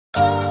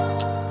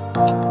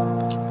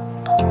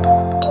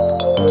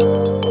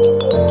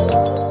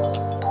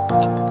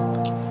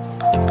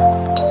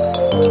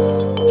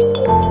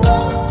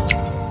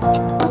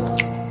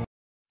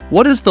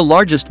What is the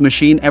largest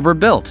machine ever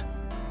built?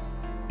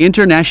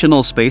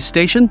 International Space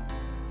Station?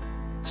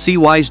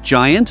 Sea-wise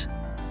giant?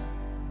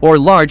 Or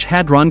Large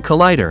Hadron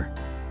Collider?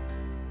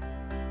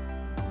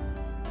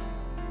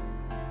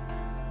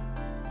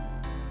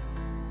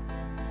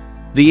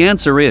 The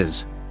answer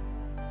is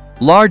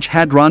Large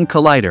Hadron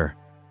Collider.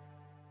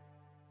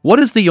 What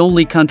is the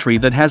only country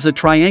that has a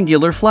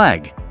triangular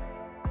flag?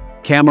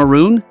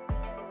 Cameroon,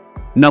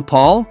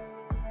 Nepal,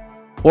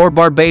 or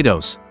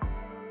Barbados?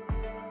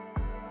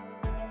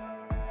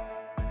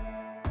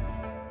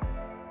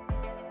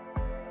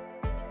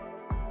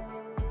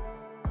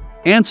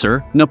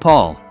 Answer: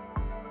 Nepal.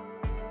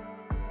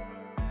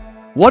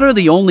 What are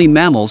the only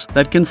mammals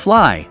that can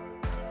fly?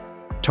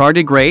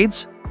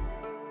 Tardigrades,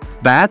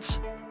 bats,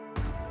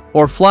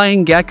 or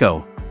flying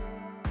gecko?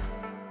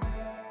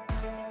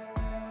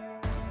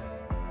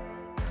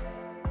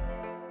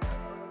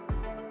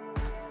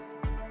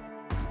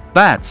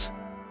 Bats.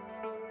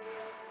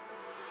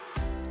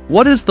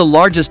 What is the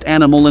largest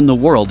animal in the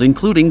world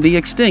including the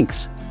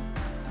extincts?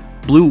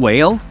 Blue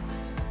whale?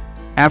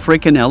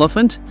 African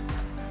elephant?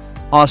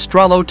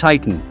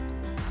 Australotitan?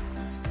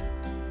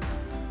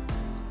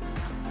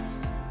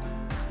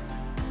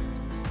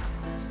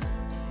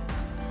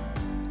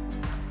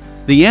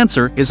 The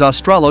answer is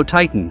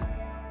Australotitan.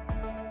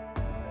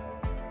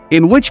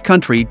 In which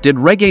country did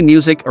reggae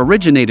music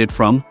originated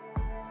from?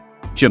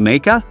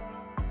 Jamaica?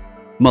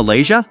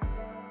 Malaysia?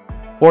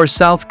 Or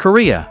South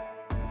Korea?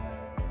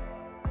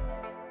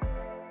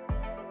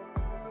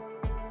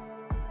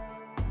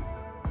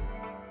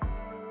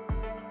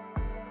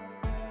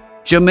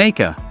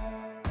 Jamaica.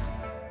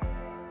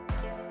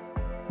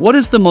 What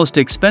is the most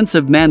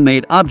expensive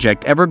man-made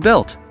object ever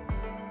built?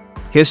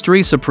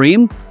 History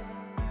Supreme?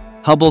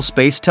 Hubble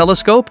Space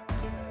Telescope?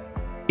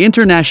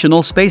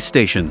 International Space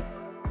Station?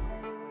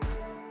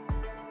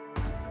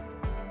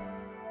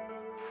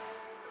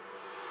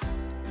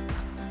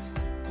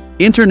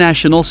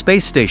 International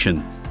Space Station.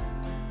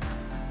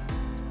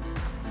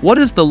 What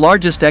is the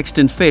largest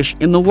extant fish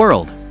in the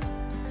world?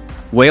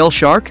 Whale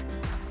shark?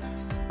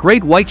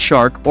 Great white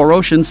shark or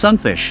ocean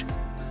sunfish?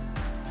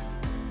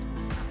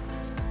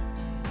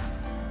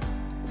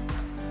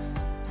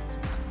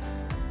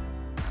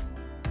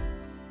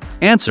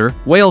 Answer: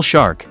 whale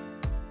shark.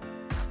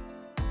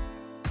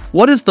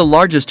 What is the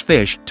largest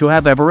fish to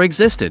have ever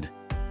existed?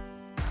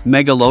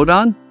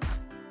 Megalodon?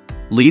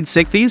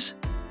 Leadsichthys?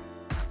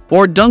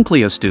 Or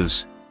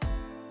Dunkleosteus?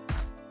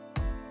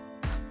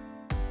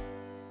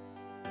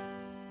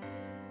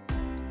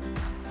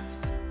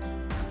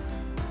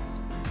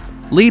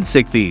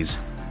 Leadsichthys.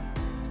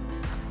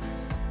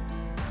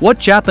 What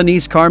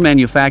Japanese car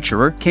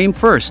manufacturer came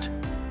first?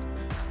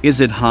 Is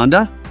it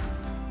Honda,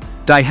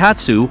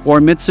 Daihatsu, or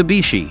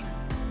Mitsubishi?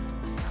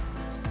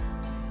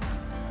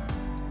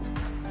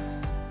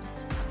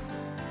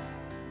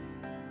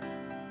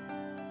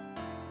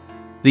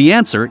 The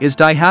answer is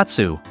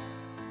Daihatsu.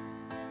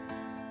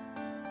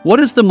 What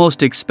is the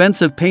most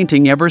expensive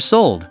painting ever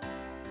sold?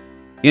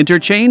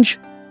 Interchange?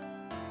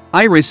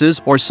 Irises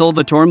or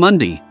Salvator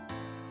Mundi?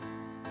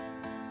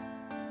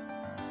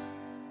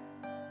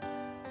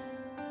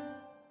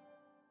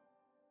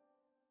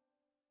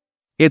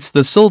 It's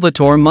the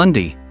Salvator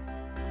Mundi.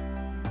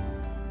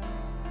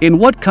 In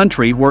what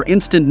country were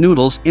instant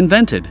noodles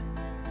invented?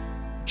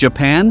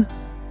 Japan?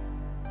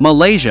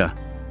 Malaysia?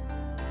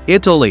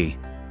 Italy?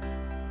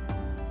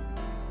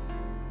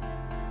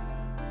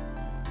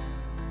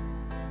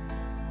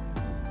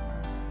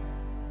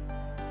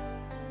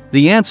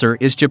 The answer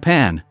is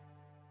Japan.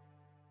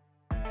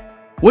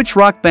 Which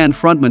rock band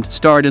frontman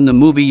starred in the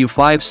movie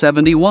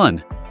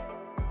U-571?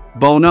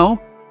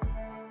 Bono?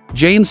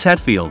 James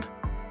Hetfield?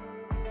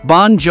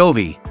 Bon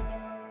Jovi?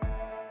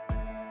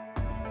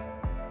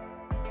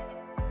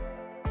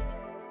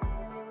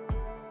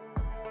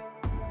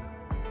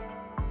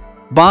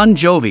 Bon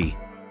Jovi.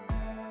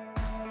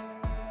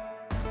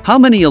 How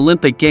many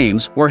Olympic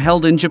Games were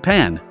held in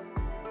Japan?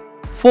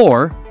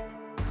 4,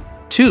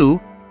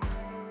 2,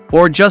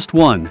 or just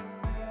 1?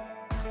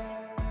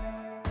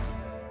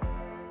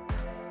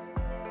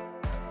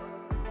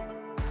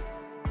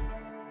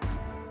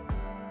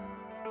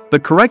 The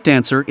correct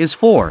answer is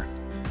 4.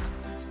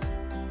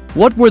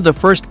 What were the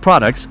first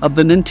products of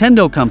the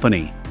Nintendo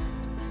company?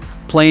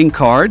 Playing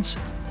cards?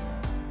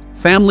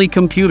 Family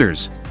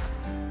computers?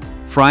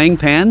 Frying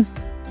pan?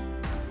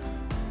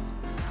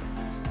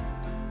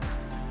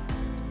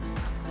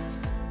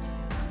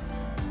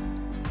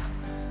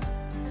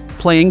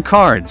 Playing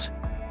cards.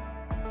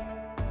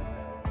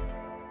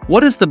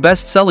 What is the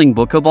best-selling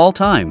book of all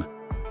time?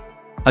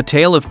 A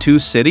Tale of Two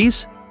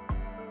Cities?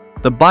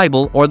 The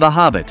Bible or The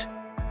Hobbit?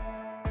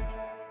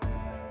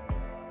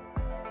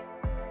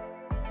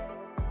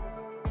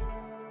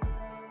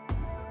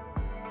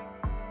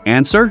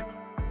 Answer: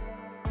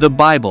 the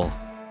Bible.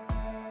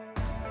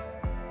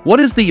 What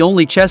is the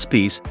only chess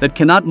piece that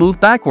cannot move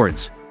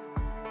backwards?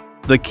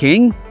 The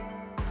king?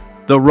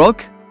 The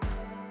rook?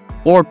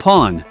 Or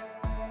pawn?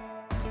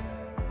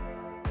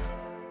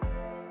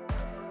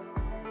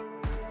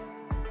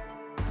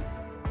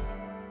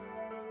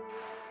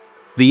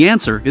 The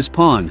answer is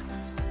pawn.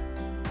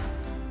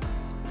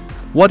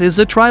 What is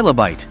a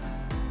trilobite?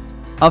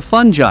 A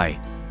fungi,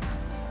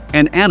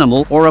 an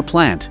animal or a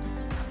plant?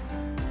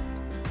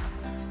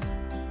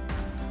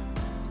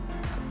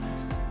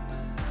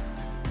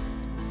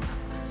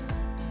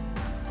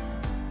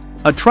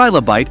 A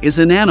trilobite is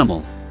an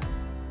animal.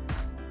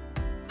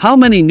 How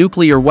many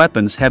nuclear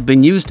weapons have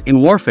been used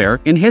in warfare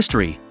in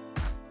history?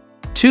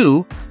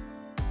 2,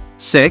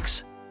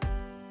 6,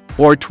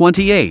 or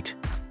 28?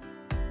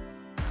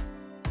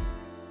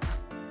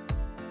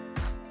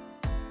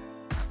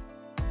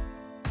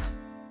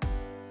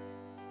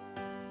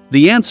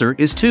 The answer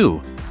is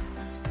 2.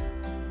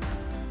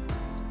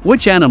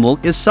 Which animal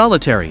is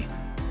solitary?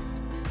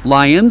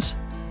 Lions,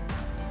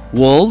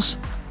 wolves,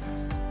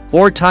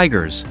 or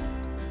tigers?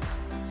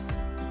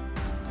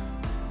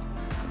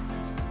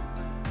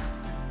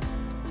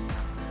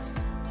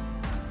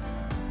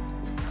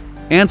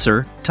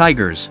 Answer: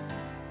 tigers.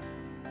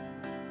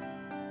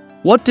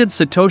 What did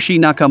Satoshi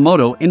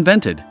Nakamoto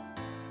invented?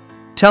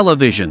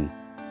 Television,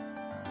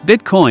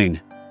 Bitcoin,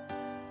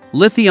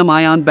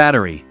 lithium-ion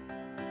battery.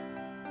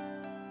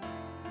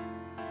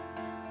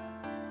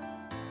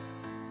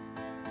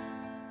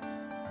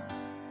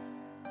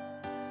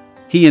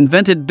 He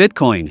invented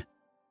Bitcoin.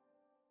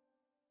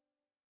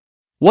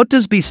 What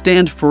does B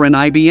stand for in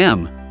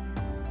IBM?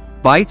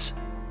 Bytes?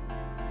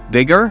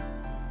 Bigger?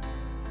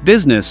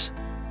 Business?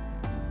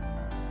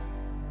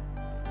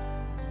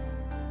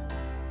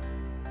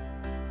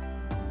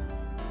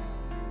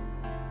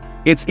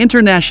 It's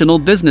International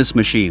Business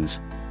Machines.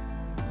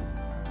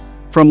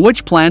 From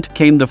which plant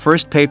came the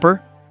first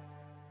paper?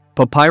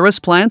 Papyrus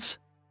plants?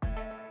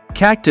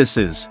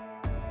 Cactuses?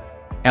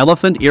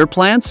 Elephant ear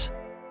plants?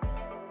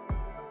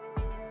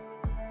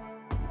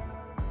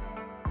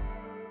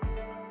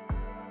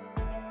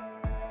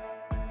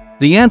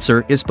 The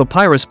answer is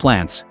papyrus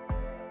plants.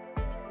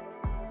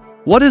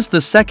 What is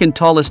the second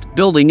tallest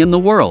building in the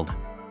world?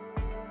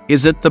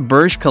 Is it the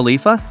Burj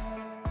Khalifa,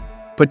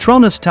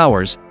 Petronas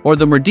Towers, or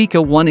the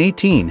Merdeka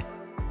 118?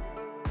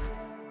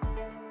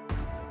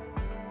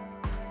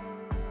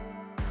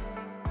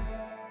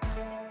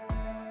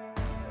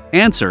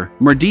 Answer: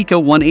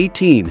 Merdeka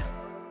 118.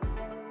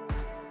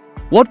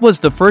 What was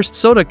the first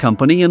soda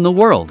company in the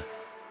world?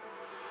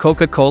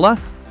 Coca-Cola,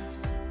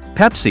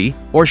 Pepsi,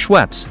 or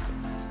Schweppes?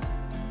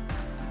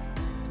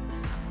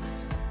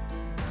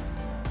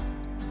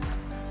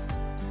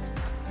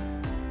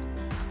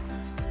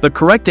 The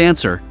correct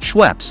answer: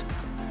 Schweppes.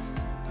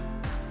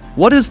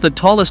 What is the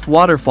tallest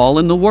waterfall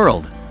in the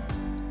world?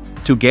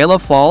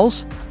 Tugela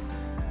Falls,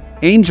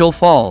 Angel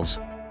Falls,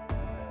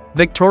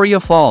 Victoria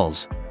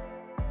Falls?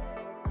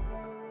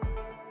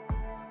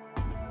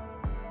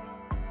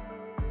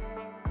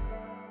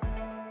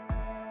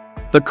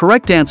 The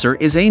correct answer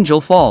is Angel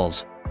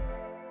Falls.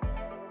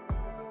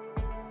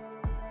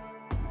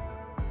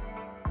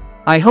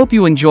 I hope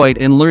you enjoyed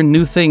and learned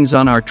new things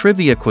on our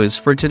trivia quiz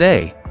for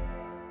today.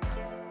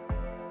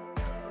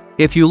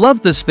 If you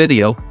loved this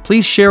video,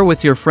 please share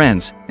with your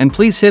friends, and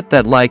please hit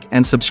that like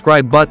and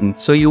subscribe button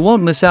so you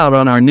won't miss out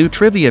on our new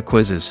trivia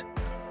quizzes.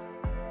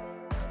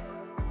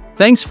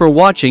 Thanks for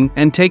watching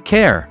and take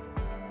care.